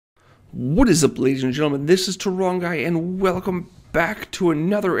What is up, ladies and gentlemen? This is Tarongai, and welcome back to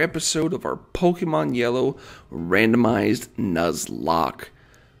another episode of our Pokemon Yellow randomized Nuzlocke.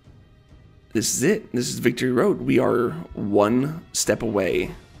 This is it. This is Victory Road. We are one step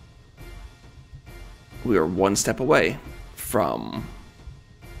away. We are one step away from...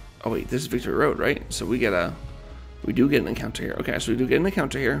 Oh wait, this is Victory Road, right? So we do get an encounter here. Okay, so we do get an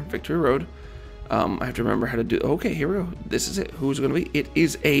encounter here, Victory Road. I have to remember how to do... Okay, here we go. This is it. Who's it going to be? It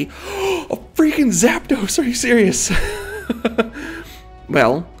is a freaking Zapdos. Are you serious?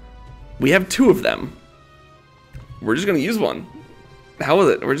 Well, we have two of them. We're just going to use one. How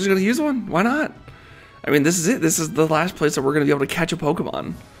is it? We're just going to use one. Why not? I mean, this is it. This is the last place that we're going to be able to catch a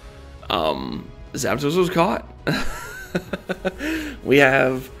Pokemon. Zapdos was caught. We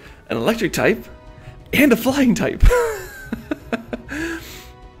have an electric type and a flying type.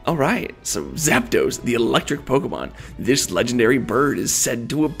 Alright, so Zapdos, the electric Pokemon. This legendary bird is said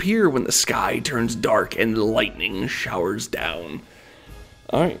to appear when the sky turns dark and lightning showers down.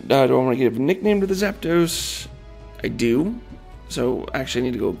 Alright, do I want to give a nickname to the Zapdos? I do. So, actually, I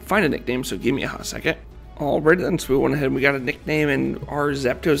need to go find a nickname, so give me a hot second. Alright then, so we went ahead and we got a nickname, and our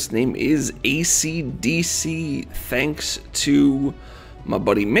Zapdos name is ACDC, thanks to my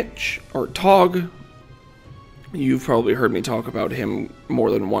buddy Mitch, or Tog. You've probably heard me talk about him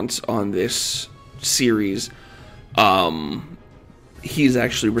more than once on this series. He's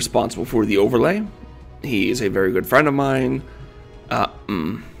actually responsible for the overlay. He is a very good friend of mine.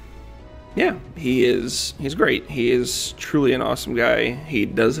 Yeah, he's great. He is truly an awesome guy. He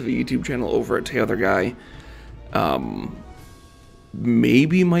does have a YouTube channel over at Other Guy.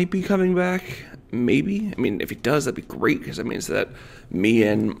 Maybe might be coming back. Maybe. I mean, if he does, that'd be great, because that means that me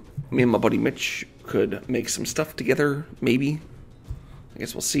and my buddy Mitch could make some stuff together, maybe. I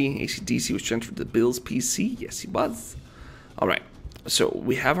guess we'll see. ACDC was transferred to Bill's PC. Yes, he was. Alright, so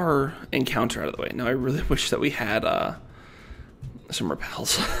we have our encounter out of the way. Now, I really wish that we had some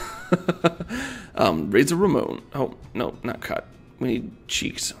repels. Razor Ramon. Oh, no, not cut. We need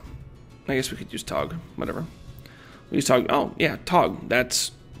Cheeks. I guess we could use Tog. Whatever. We use Tog. Oh, yeah, Tog.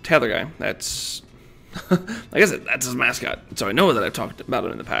 That's Taylor guy. That's... like I said, that's his mascot. So I know that I've talked about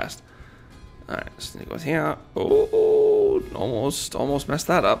him in the past. Alright, so it goes here. Oh, almost messed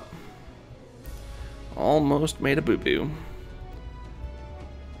that up. Almost made a boo-boo.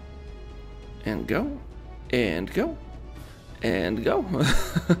 And go. And go. And go.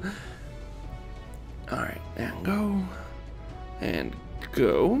 Alright, and go. And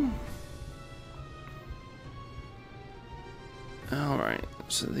go. Alright,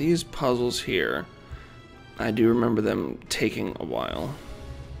 so these puzzles here, I do remember them taking a while.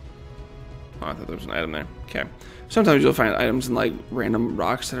 Oh, I thought there was an item there. Okay. Sometimes you'll find items in like random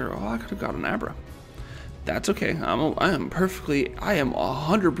rocks that are, oh, I could have got an Abra. That's okay. I am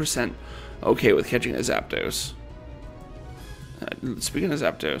 100% okay with catching a Zapdos. Speaking of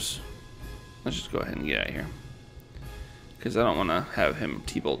Zapdos, let's just go ahead and get out of here, because I don't want to have him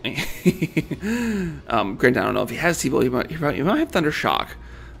T-Bolt me. Granted, I don't know if he has T-Bolt. He might have Thunder Shock.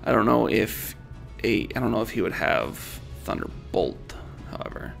 I don't know if he would have Thunderbolt,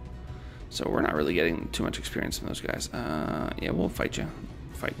 however. So we're not really getting too much experience from those guys. Yeah, we'll fight you.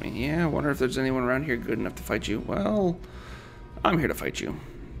 Fight me. Yeah, I wonder if there's anyone around here good enough to fight you. Well, I'm here to fight you.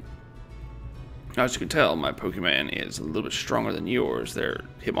 As you can tell, my Pokemon is a little bit stronger than yours. They're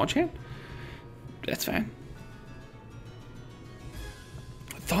Hitmonchan? That's fine.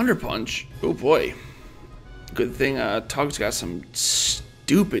 Thunder Punch? Oh boy. Good thing Tog's got some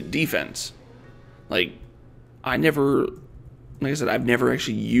stupid defense. Like I said, I've never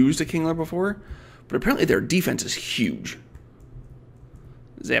actually used a Kingler before, but apparently their defense is huge.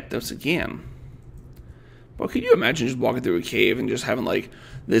 Zapdos again. Well, could you imagine just walking through a cave and just having like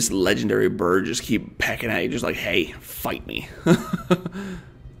this legendary bird just keep pecking at you, just like, hey, fight me.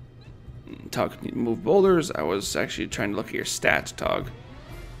 Tog, can you move boulders? I was actually trying to look at your stats, Tog.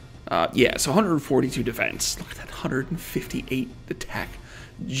 Yeah, so 142 defense. Look at that, 158 attack.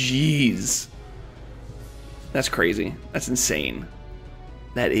 Jeez. That's crazy. That's insane.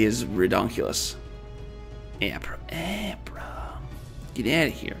 That is redonkulous. Abra. Get out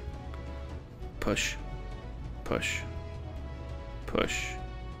of here. Push. Push. Push.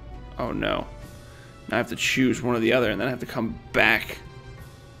 Oh no. Now I have to choose one or the other, and then I have to come back.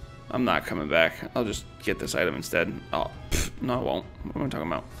 I'm not coming back. I'll just get this item instead. Oh, no, I won't. What am I talking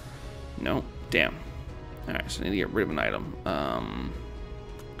about? No. Damn. Alright, so I need to get rid of an item.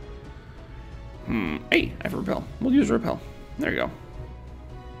 Hey, I have Repel. We'll use Repel. There you go.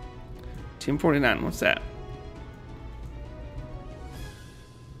 Team 49, what's that?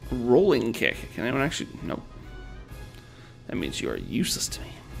 Rolling Kick. Can anyone actually... Nope. That means you are useless to me.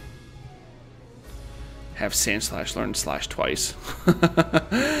 have sand slash learn slash twice.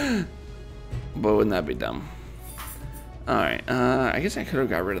 But wouldn't that be dumb? Alright, I guess I could have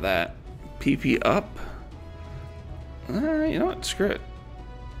got rid of that. PP up. You know what? Screw it.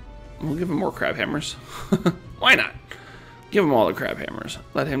 We'll give him more crab hammers. Why not? Give him all the crab hammers.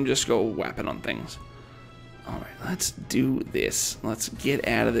 Let him just go whapping on things. Alright, let's do this. Let's get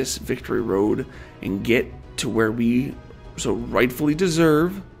out of this victory road and get to where we so rightfully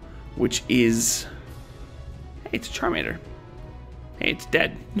deserve, which is... Hey, it's a Charmander. Hey, it's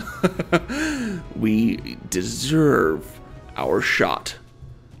dead. We deserve our shot.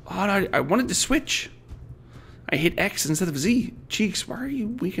 Oh, I wanted to switch. I hit X instead of Z. Cheeks, why are you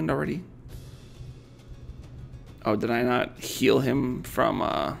weakened already? Oh, did I not heal him from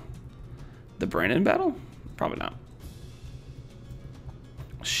the Brandon battle? Probably not.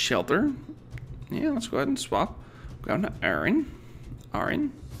 Shelter. Yeah, let's go ahead and swap. Go down to Aaron.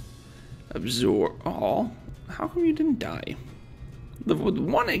 Absorb. Oh, how come you didn't die? With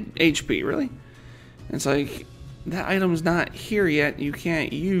 1 HP, really? It's like, that item's not here yet. You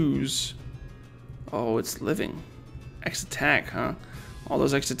can't use... Oh, it's living. X attack, huh? All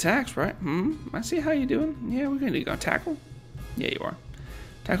those X attacks, right? I see how you doing. Yeah, we're gonna go tackle. Yeah, you are.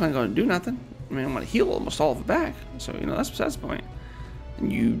 Tackle ain't gonna do nothing. I mean, I'm gonna heal almost all of it back. So, you know, that's the point.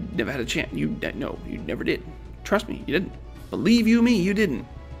 And you never had a chance. No, you never did. Trust me, you didn't. Believe you me, you didn't.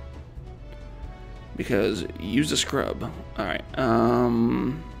 Because use a scrub. Alright,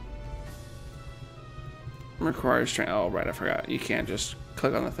 requires strength. Oh, right, I forgot. You can't just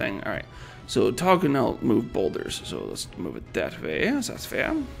click on the thing. Alright. So Tog can now move boulders. So let's move it that way. That's fair.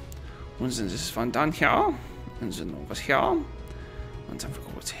 Und then this one down here. And then over here. And then we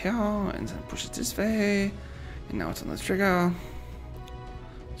go here. And then push it this way. And now it's on the trigger.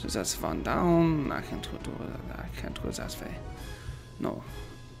 So that's one down. I can't go that. I can't go that way. No.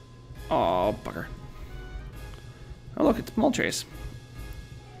 Oh, bugger. Oh, look, it's Moltres.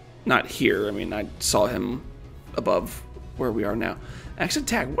 Not here. I mean, I saw him above where we are now. X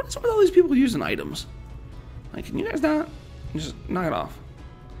attack. What is with all these people using items? Like, can you guys not just knock it off?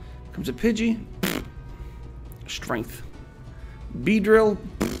 Comes a Pidgey. Strength. Beedrill.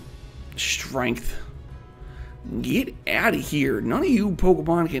 Strength. Get out of here. None of you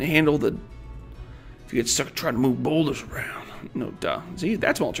Pokemon can handle the... If you get stuck trying to move boulders around. No, duh. See,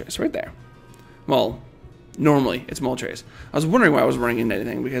 that's Moltres right there. Well, normally it's Moltres. I was wondering why I was running into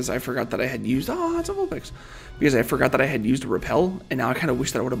anything because I forgot that I had used... Oh, it's a Vulpix. Because I forgot that I had used a Repel, and now I kind of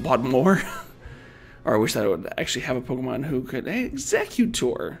wish that I would have bought more. Or I wish that I would actually have a Pokemon who could... Hey,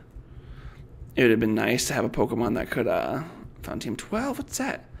 Executor. It would have been nice to have a Pokemon that could... Found Team 12. What's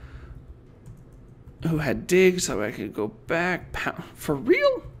that? Who had Dig, so I could go back. Pound. For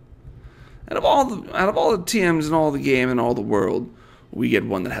real? Out of all the TMs in all the game and all the world, we get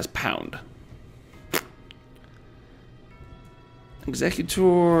one that has Pound.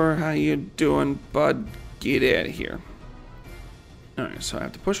 Executor, how you doing, bud? Get out of here. Alright, so I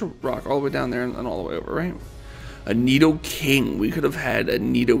have to push a rock all the way down there and then all the way over, right? A Nidoking. We could have had a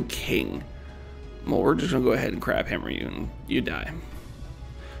Nidoking. Well, we're just going to go ahead and Crab Hammer you and you die.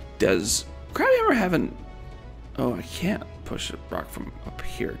 Does Crab Hammer have an... Oh, I can't push a rock from up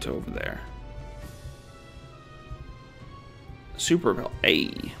here to over there. Super Repel.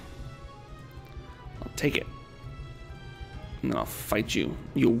 A. I'll take it. And then I'll fight you.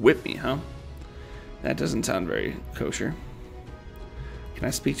 You'll whip me, huh? That doesn't sound very kosher. Can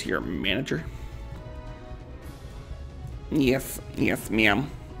I speak to your manager? Yes, ma'am.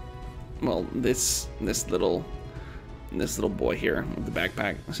 Well, this little boy here with the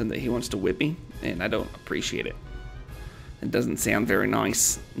backpack said that he wants to whip me, and I don't appreciate it. It doesn't sound very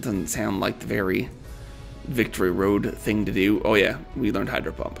nice. It doesn't sound like the very Victory Road thing to do. Oh yeah, we learned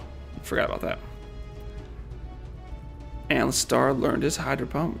Hydro Pump. Forgot about that. Alistar learned his Hydro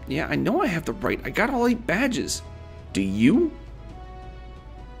Pump. Yeah, I know I have the right. I got all 8 badges. Do you?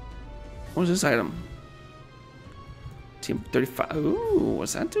 What was this item? Team 35. Ooh,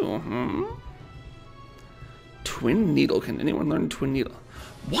 what's that do? Twin Needle. Can anyone learn Twin Needle?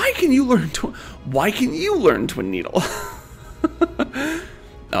 Why can you learn Twin Needle?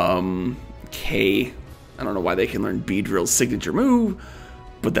 K. I don't know why they can learn Beedrill's signature move,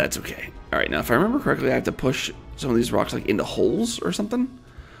 but that's okay. All right, now if I remember correctly, I have to push some of these rocks like into holes or something,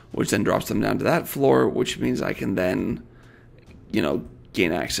 which then drops them down to that floor, which means I can then, you know,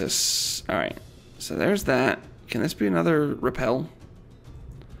 gain access. All right, so there's that. Can this be another Repel?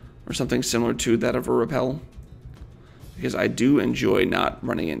 Or something similar to that of a Repel? Because I do enjoy not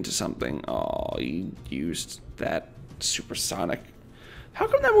running into something. Oh, you used that supersonic. How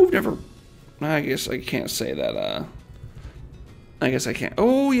come that move never... I guess I can't say that, I guess I can't.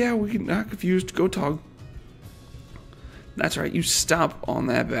 Oh, yeah, we get not confused. Go Tog. That's right, you stop on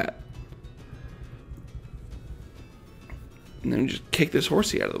that bat. And then just kick this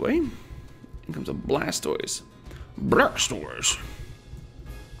horsey out of the way. In comes a Blastoise. Blastoise.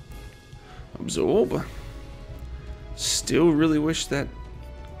 Absorb. Still really wish that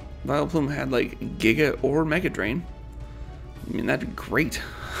Vileplume had like Giga or Mega Drain. I mean, that'd be great.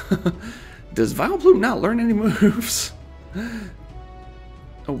 Does Vileplume not learn any moves?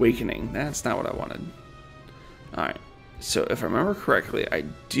 Awakening. That's not what I wanted. Alright. So if I remember correctly, I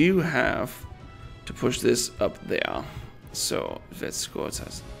do have to push this up there. So let's go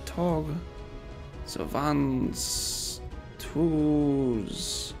as Tog. So Vans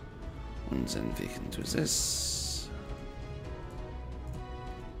Tools. And then we can do this.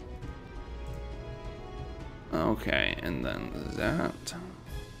 Okay, and then that.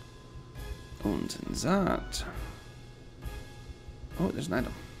 And then that. Oh, there's an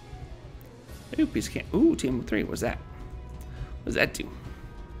item. Ooh, piece of can. Ooh, team of 3. What's that? What does that do?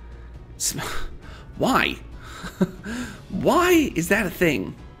 Why? Why is that a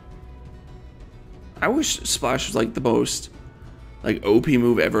thing? I wish Splash was like the most like OP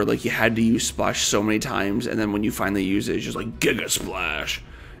move ever. Like you had to use Splash so many times, and then when you finally use it, it's just like Giga Splash,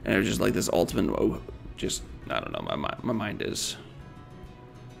 and it was just like this ultimate. Just I don't know. My mind is.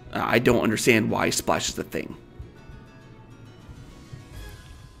 I don't understand why Splash is the thing.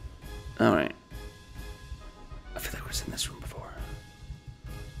 All right. I feel like I was in this room before.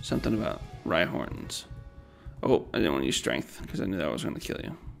 Something about Rhyhorns. Oh, I didn't want to use Strength because I knew that was going to kill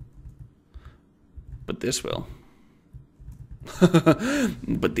you. But this will.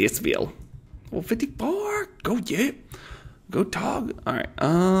 But this will. Oh, 54. Go, yeah. Go, Tog. All right.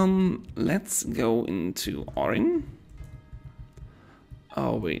 Let's go into Orin.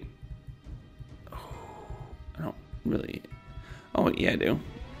 Oh, wait. Oh, I don't really. Oh, yeah, I do.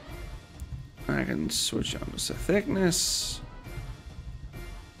 I can switch on to thickness.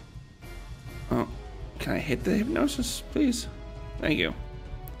 Oh, can I hit the hypnosis, please? Thank you.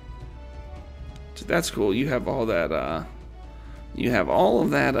 So that's cool. You have all that. You have all of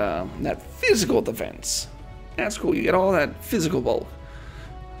that. That physical defense. That's cool. You get all that physical bulk.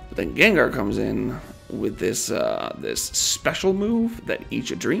 But then Gengar comes in with this this special move that eats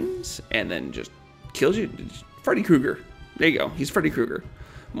your dreams and then just kills you. Freddy Krueger. There you go. He's Freddy Krueger,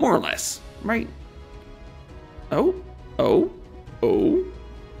 more or less. Right. Oh.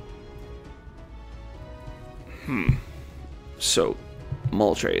 So,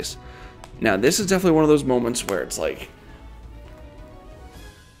 Moltres. Now, this is definitely one of those moments where it's like,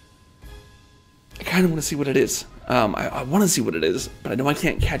 I kind of want to see what it is. I want to see what it is, but I know I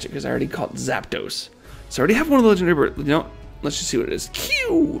can't catch it because I already caught Zapdos. So I already have one of the legendary birds. You know, let's just see what it is.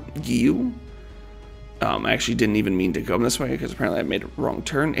 Q. I actually didn't even mean to go this way because apparently I made a wrong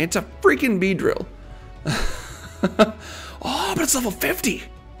turn. It's a freaking Beedrill. Oh, but it's level 50.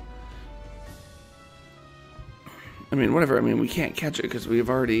 I mean, whatever. I mean, we can't catch it because we've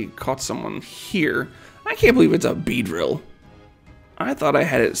already caught someone here. I can't believe it's a Beedrill. I thought I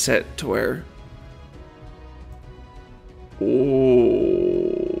had it set to where...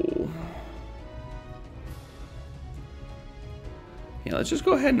 Oh. Yeah, let's just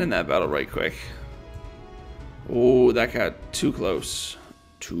go ahead and end that battle right quick. Oh, that got too close.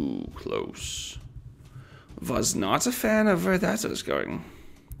 Too close. Was not a fan of where that is going.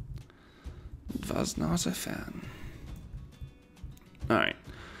 Was not a fan. Alright.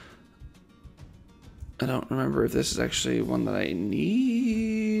 I don't remember if this is actually one that I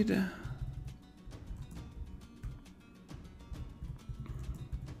need.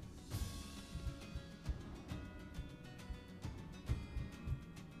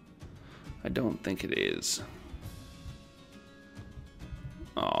 I don't think it is.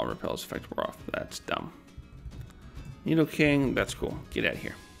 Oh, Repel's effect wore off. That's dumb. Needle King, that's cool. Get out of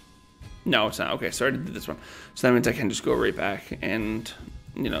here. No, it's not. Okay, so I already did this one. So that means I can just go right back and,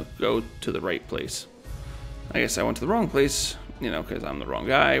 you know, go to the right place. I guess I went to the wrong place, you know, because I'm the wrong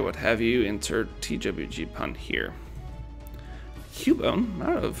guy, what have you. Insert TWG pun here. Cubone.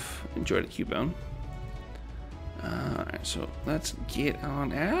 I would have enjoyed a Cubone. Alright, so let's get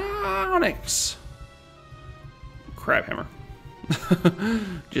on Onyx. Crab Hammer.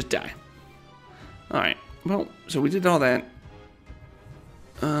 Just die. Alright, well, so we did all that.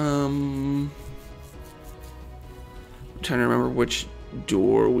 I'm trying to remember which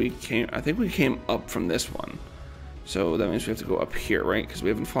door we came. I think we came up from this one. So that means we have to go up here, right? Because we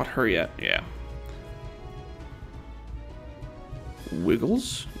haven't fought her yet. Yeah.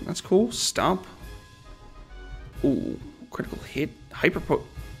 Wiggles. That's cool. Stomp. Ooh, critical hit. Hyperpo.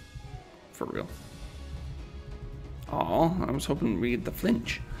 For real. Aw, I was hoping we'd get the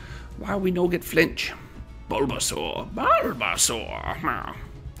flinch. Why we no get flinch? Bulbasaur. Bulbasaur.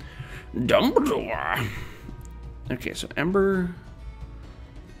 Dumbledore. Okay, so Ember.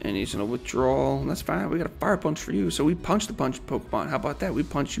 And he's gonna withdraw. That's fine. We got a fire punch for you. So we punched a bunch of Pokemon. How about that? We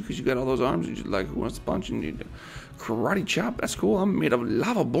punched you because you got all those arms. And you like, who wants to punch? And you karate chop. That's cool. I'm made of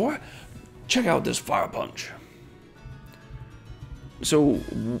lava, boy. Check out this fire punch. So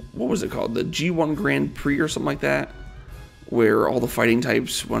what was it called? The G1 Grand Prix or something like that, where all the fighting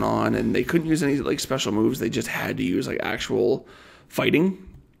types went on and they couldn't use any like special moves. They just had to use like actual fighting.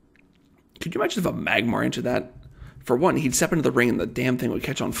 Could you imagine if a Magmar entered that? For one, he'd step into the ring and the damn thing would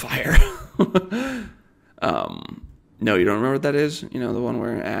catch on fire. No, you don't remember what that is? You know, the one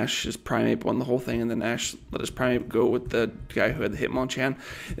where Ash's Primeape won the whole thing and then Ash let his Primeape go with the guy who had the Hitmonchan.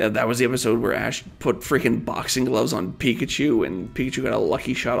 That was the episode where Ash put freaking boxing gloves on Pikachu and Pikachu got a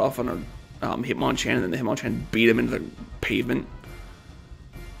lucky shot off on a Hitmonchan and then the Hitmonchan beat him into the pavement.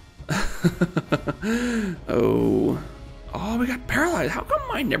 Oh, we got paralyzed. How come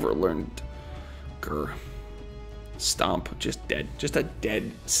I never learned? Grr. Stomp, just dead. Just a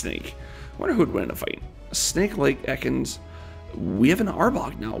dead snake. I wonder who'd win in a fight. A snake like Ekans. We have an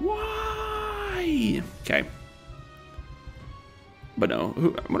Arbok now. Why? Okay. But no,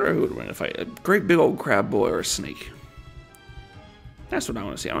 I wonder who would win in a fight. A great big old crab boy or a snake. That's what I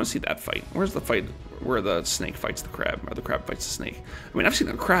want to see. I want to see that fight. Where's the fight where the snake fights the crab or the crab fights the snake? I mean, I've seen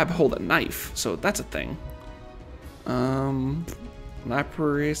a crab hold a knife, so that's a thing.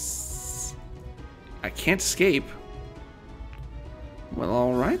 Lapras. I can't escape. Well,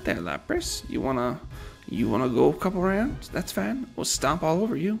 all right there, Lapras. You wanna go a couple rounds? That's fine. We'll stomp all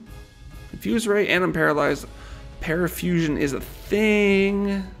over you. Confuse Ray and I'm paralyzed. Parafusion is a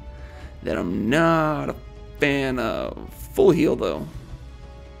thing that I'm not a fan of. Full heal though.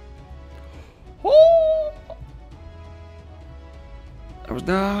 Oh! I was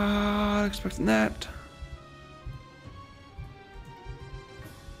not expecting that.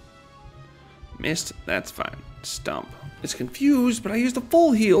 Missed. That's fine. Stomp. It's confused, but I used a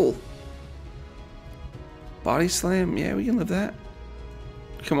full heal. Body slam. Yeah, we can live that.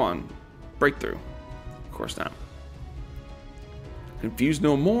 Come on. Breakthrough. Of course not. Confused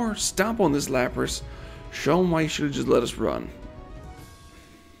no more. Stomp on this Lapras. Show him why you should have just let us run.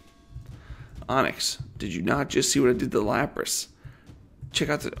 Onyx. Did you not just see what I did to the Lapras? Check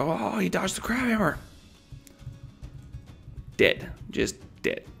out the... Oh, he dodged the crab hammer. Dead. Just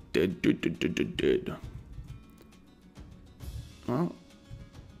dead. Dead. Well,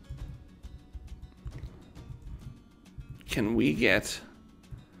 can we get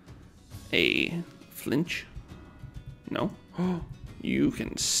a flinch? No. You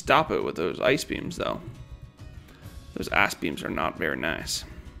can stop it with those ice beams, though. Those ice beams are not very nice.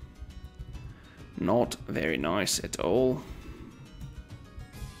 Not very nice at all.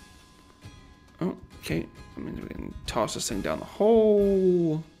 Oh, okay. I mean, we can toss this thing down the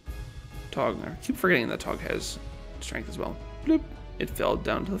hole. Tog. I keep forgetting that Tog has strength as well. Bloop. It fell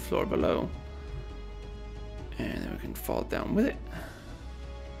down to the floor below. And then we can fall down with it.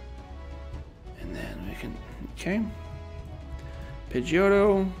 And then we can... Okay.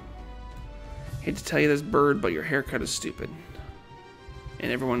 Pidgeotto. Hate to tell you this, bird, but your haircut is stupid.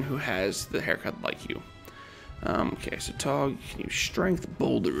 And everyone who has the haircut like you. Okay, so Tog can use strength.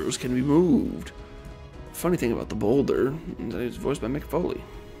 Boulders can be moved. Funny thing about the boulder is that it's voiced by Mick Foley.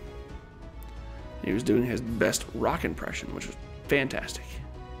 He was doing his best rock impression, which was fantastic.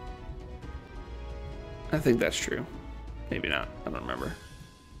 I think that's true. Maybe not. I don't remember.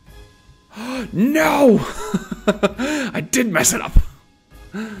 No! I did mess it up.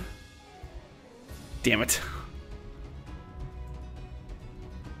 Damn it.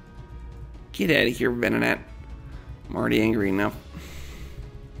 Get out of here, Venonat. I'm already angry enough.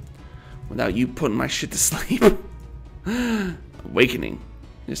 Without you putting my shit to sleep. Awakening.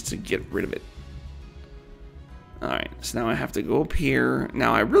 Just to get rid of it. Alright, so now I have to go up here.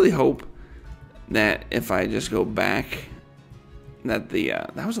 Now I really hope that if I just go back, that the,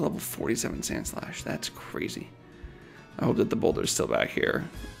 that was a level 47 Sandslash. That's crazy. I hope that the boulder is still back here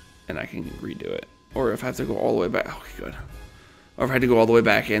and I can redo it. Or if I have to go all the way back, okay, good. Or if I had to go all the way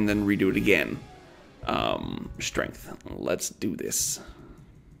back and then redo it again. Strength. Let's do this.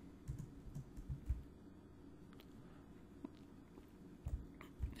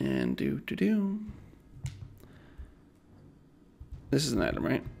 And do. This is an item,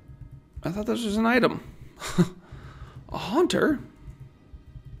 right? I thought this was an item. A haunter?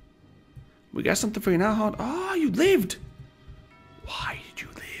 We got something for you now, Haunt. Oh, you lived. Why did you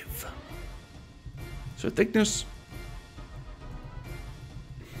live? So thickness.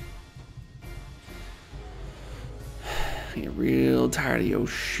 I get real tired of your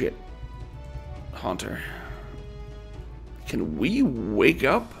shit. Haunter. Can we wake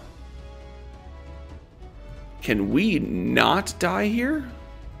up? Can we not die here?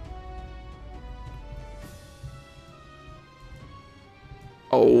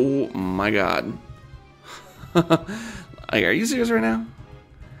 Oh my god. Like, are you serious right now?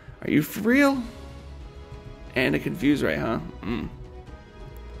 Are you for real? And a confused ray, huh?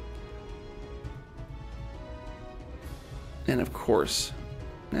 And of course,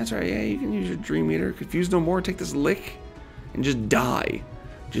 that's right, yeah, you can use your Dream Meter. Confuse no more, take this lick, and just die.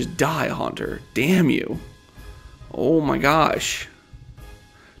 Just die, Haunter. Damn you. Oh my gosh.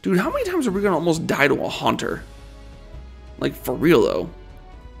 Dude, how many times are we gonna almost die to a Haunter? Like, for real, though.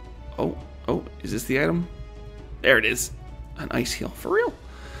 Oh, is this the item? There it is. An ice heal, for real.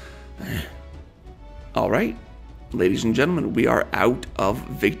 Alright, ladies and gentlemen, we are out of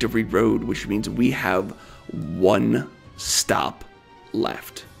Victory Road, which means we have one stop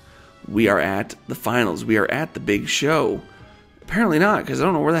left. We are at the finals. We are at the big show. Apparently not, because I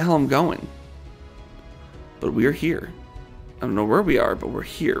don't know where the hell I'm going. But we are here. I don't know where we are, but we're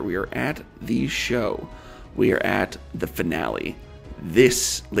here. We are at the show. We are at the finale.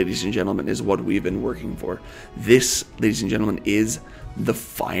 This, ladies and gentlemen, is what we've been working for. This, ladies and gentlemen, is the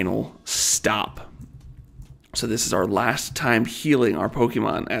final stop. So this is our last time healing our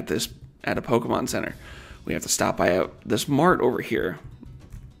Pokemon at a Pokemon Center. We have to stop by this mart over here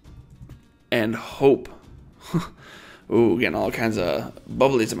and hope. Ooh, getting all kinds of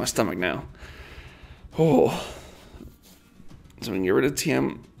bubblies in my stomach now. Oh, so we can get rid of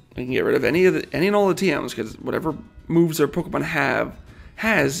TM. We can get rid of any and all the TMs, because whatever moves our Pokemon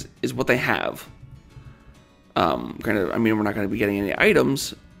has is what they have. Granted, I mean, we're not going to be getting any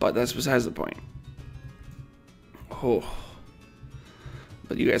items, but that's besides the point. Oh,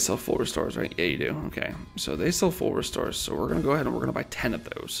 but you guys sell full restores, right? Yeah, you do. Okay, so they sell full restores, so we're going to go ahead and we're going to buy 10 of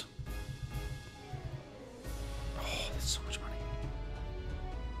those. Oh, that's so much money.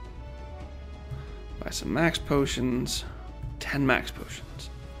 Buy some max potions. 10 max potions.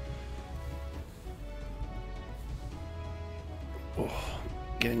 Oh,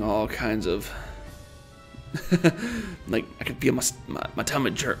 getting all kinds of like, I can feel my tummy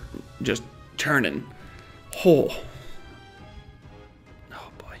just churning. Oh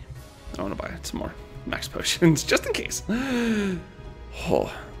boy, I want to buy some more max potions just in case.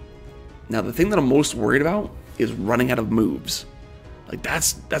 Oh, now the thing that I'm most worried about is running out of moves. Like,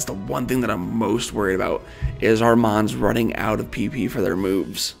 that's the one thing that I'm most worried about, is our Mons running out of PP for their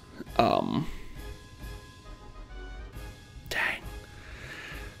moves. Dang.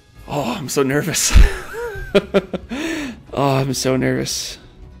 Oh, I'm so nervous. Oh, I'm so nervous.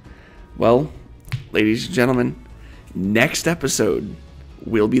 Well, ladies and gentlemen, next episode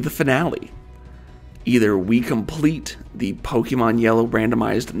will be the finale. Either we complete the Pokemon Yellow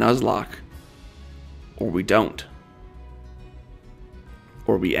randomized Nuzlocke, or we don't.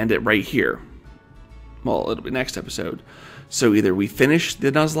 Or we end it right here. Well, it'll be next episode. So either we finish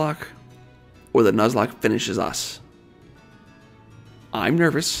the Nuzlocke, or the Nuzlocke finishes us. I'm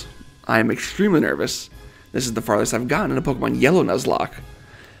nervous. I'm extremely nervous. This is the farthest I've gotten in a Pokemon Yellow Nuzlocke.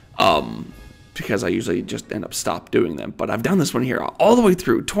 Because I usually just end up doing them. But I've done this one here all the way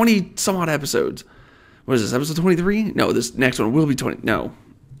through. 20 some odd episodes. What is this, episode 23? No, this next one will be 20. No.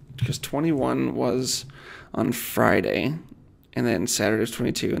 Because 21 was on Friday. And then Saturday was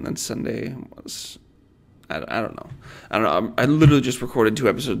 22. And then Sunday was... I don't know. I don't know. I literally just recorded 2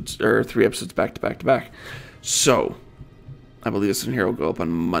 episodes, or 3 episodes back to back to back. So, I believe this one here will go up on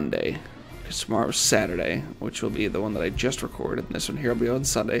Monday. Because tomorrow's Saturday, which will be the one that I just recorded. And this one here will be on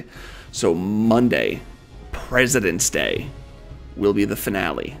Sunday. So, Monday, President's Day, will be the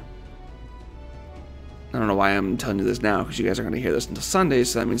finale. I don't know why I'm telling you this now, because you guys are going to hear this until Sunday,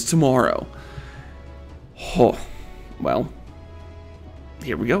 so that means tomorrow. Oh, well,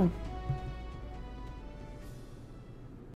 here we go.